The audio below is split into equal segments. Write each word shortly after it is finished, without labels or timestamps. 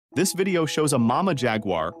This video shows a mama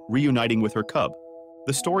jaguar reuniting with her cub.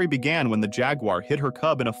 The story began when the jaguar hid her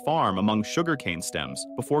cub in a farm among sugarcane stems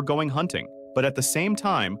before going hunting. But at the same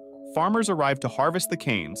time, farmers arrived to harvest the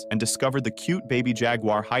canes and discovered the cute baby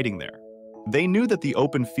jaguar hiding there. They knew that the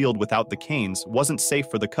open field without the canes wasn't safe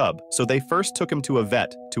for the cub, so they first took him to a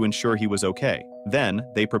vet to ensure he was okay. Then,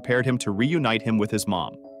 they prepared him to reunite him with his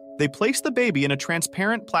mom. They placed the baby in a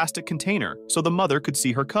transparent plastic container so the mother could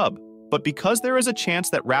see her cub. But because there is a chance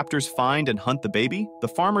that raptors find and hunt the baby, the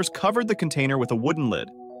farmers covered the container with a wooden lid.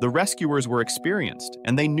 The rescuers were experienced,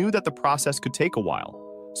 and they knew that the process could take a while,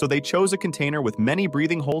 so they chose a container with many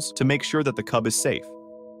breathing holes to make sure that the cub is safe.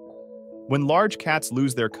 When large cats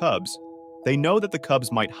lose their cubs, they know that the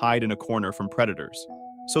cubs might hide in a corner from predators,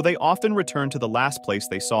 so they often return to the last place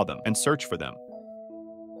they saw them and search for them.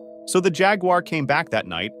 So the jaguar came back that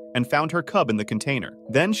night and found her cub in the container.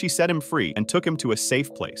 Then she set him free and took him to a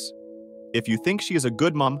safe place. If you think she is a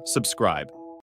good mom, subscribe.